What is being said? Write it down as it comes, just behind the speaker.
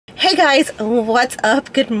guys, what's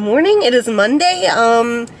up? Good morning. It is Monday,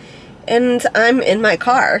 and I'm in my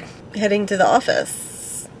car heading to the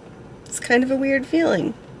office. It's kind of a weird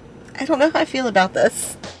feeling. I don't know how I feel about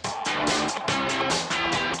this.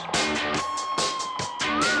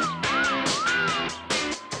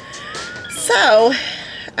 So,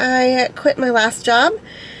 I quit my last job.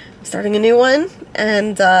 I'm starting a new one,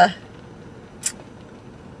 and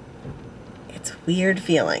it's a weird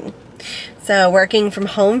feeling. So working from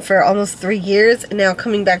home for almost 3 years and now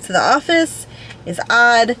coming back to the office is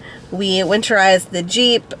odd. We winterized the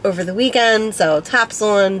Jeep over the weekend, so taps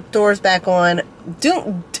on, doors back on.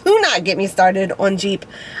 Do not get me started on Jeep.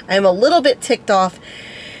 I'm a little bit ticked off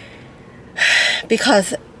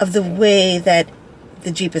because of the way that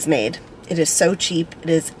the Jeep is made. It is so cheap. It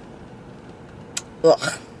is,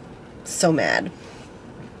 ugh, so mad.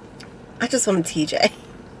 I just want a TJ.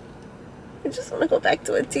 I just want to go back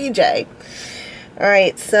to a TJ.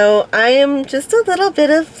 Alright, so I am just a little bit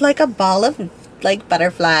of like a ball of like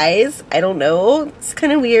butterflies. I don't know. It's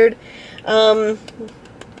kind of weird. But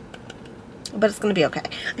it's going to be okay.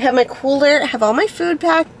 I have my cooler. I have all my food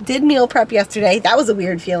packed. Did meal prep yesterday. That was a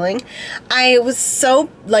weird feeling. I was so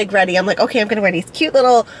like ready. I'm like, okay, I'm going to wear these cute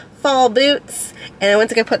little fall boots. And I went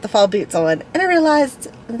to go put the fall boots on. And I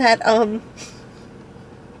realized that,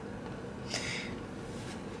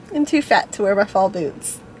 I'm too fat to wear my fall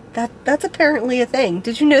boots. That's apparently a thing.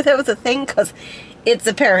 Did you know that was a thing? Because it's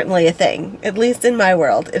apparently a thing. At least in my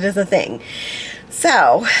world, it is a thing.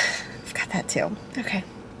 So, I've got that too. Okay.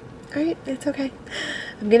 Alright, it's okay.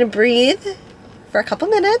 I'm going to breathe for a couple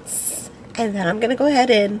minutes. And then I'm going to go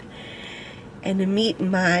ahead and meet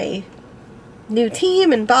my new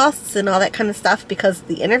team and boss and all that kind of stuff. Because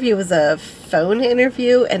the interview was a phone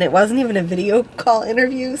interview. And it wasn't even a video call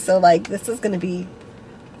interview. So, like, this is going to be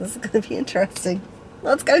interesting.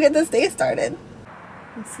 Let's go get this day started.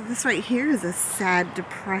 So this right here is a sad,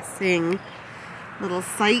 depressing little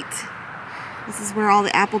site. This is where all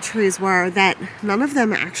the apple trees were that none of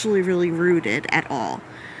them actually really rooted at all.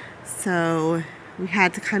 So we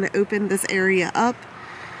had to kind of open this area up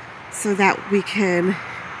so that we can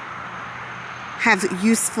have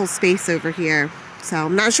useful space over here. So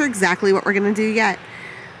I'm not sure exactly what we're going to do yet.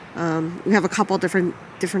 We have a couple different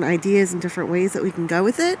ideas and different ways that we can go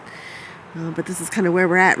with it. But this is kind of where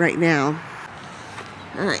we're at right now.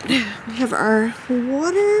 Alright, we have our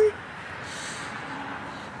water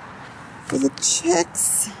for the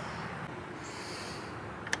chicks.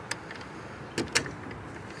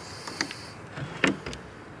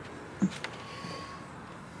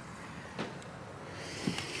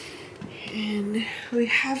 And we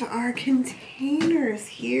have our containers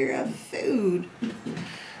here of food.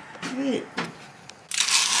 Alright.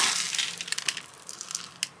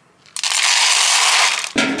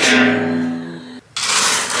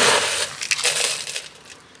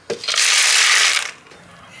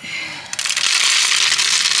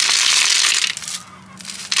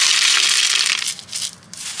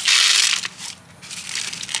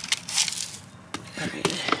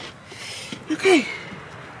 Okay,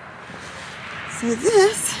 so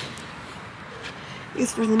this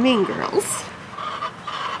is for the mean girls.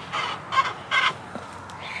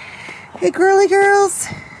 Hey girly girls.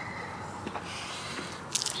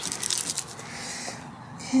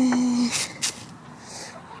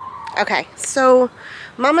 Okay, so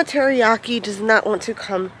Mama Teriyaki does not want to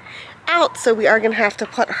come out, so we are going to have to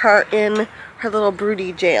put her in her little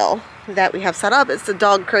broody jail that we have set up. It's a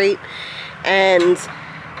dog crate, and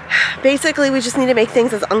basically we just need to make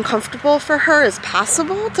things as uncomfortable for her as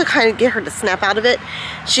possible to kind of get her to snap out of it.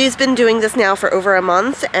 She's been doing this now for over a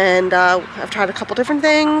month, and I've tried a couple different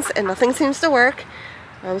things and nothing seems to work.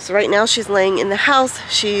 So right now she's laying in the house.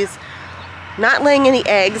 She's not laying any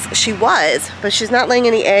eggs. She was, but she's not laying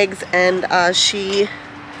any eggs, and she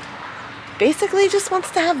basically just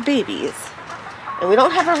wants to have babies. And we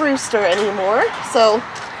don't have a rooster anymore, so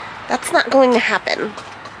that's not going to happen.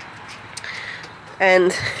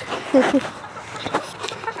 And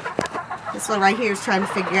this one right here is trying to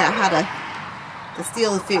figure out how to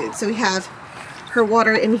steal the food. So we have her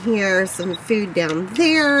water in here, some food down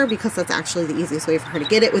there, because that's actually the easiest way for her to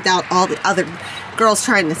get it without all the other girls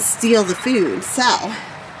trying to steal the food. So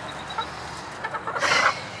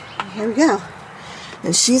here we go.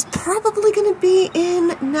 And she's probably going to be in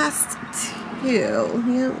nest 2.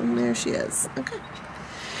 Yeah, there she is. Okay.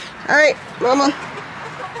 Alright, Mama.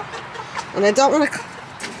 And I don't want to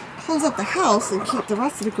close up the house and keep the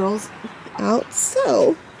rest of the girls out,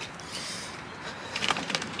 so...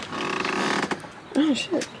 Oh,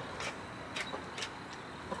 shit.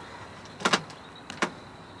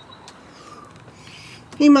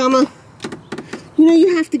 Hey, Mama. You know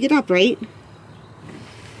you have to get up, right?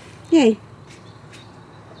 Yay.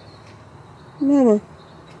 Mama.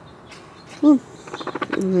 Oh,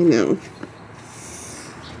 I know.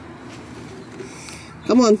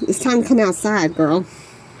 Come on, it's time to come outside, girl.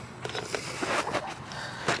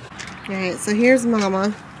 Alright, so here's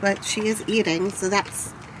Mama, but she is eating, so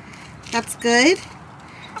that's good.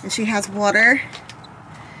 And she has water.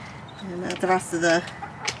 And the rest of the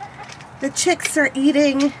chicks are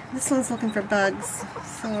eating. This one's looking for bugs.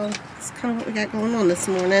 So that's kind of what we got going on this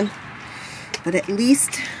morning. But at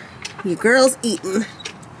least you girls eating.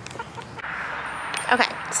 Okay,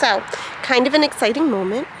 so kind of an exciting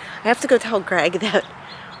moment. I have to go tell Greg that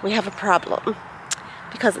we have a problem.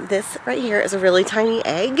 Because this right here is a really tiny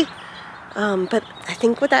egg. But I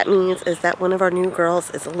think what that means is that one of our new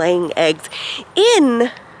girls is laying eggs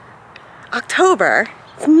in October.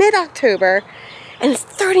 It's mid-October, and it's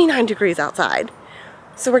 39 degrees outside.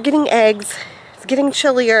 So we're getting eggs. It's getting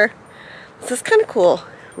chillier. This is kind of cool.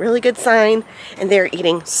 Really good sign, and they're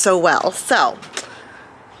eating so well. So,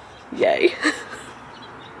 yay.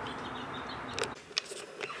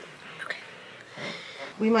 Okay.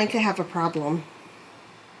 We might have a problem.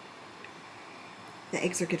 The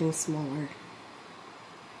eggs are getting smaller.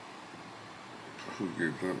 Who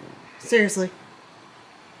gave that one? Seriously.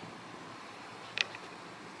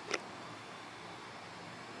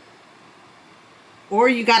 Or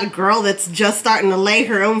you got a girl that's just starting to lay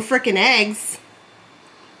her own frickin' eggs.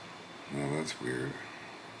 No, that's weird.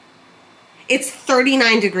 It's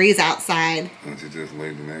 39 degrees outside. Don't you just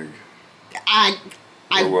laid an egg?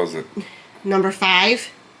 What was it? Number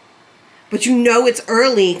 5. But you know it's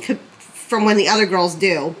early from when the other girls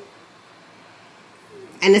do.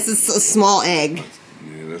 And this is a small egg.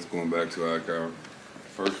 Yeah, that's going back to like our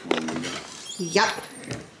first one we got. Yep.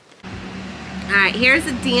 Alright, here's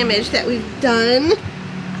the damage that we've done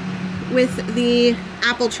with the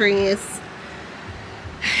apple trees.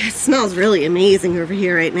 It smells really amazing over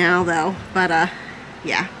here right now though. But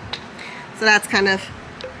yeah. So that's kind of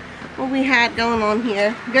what we had going on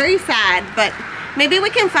here. Very sad, but maybe we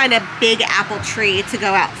can find a big apple tree to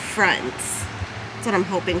go out front. That's what I'm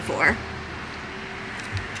hoping for.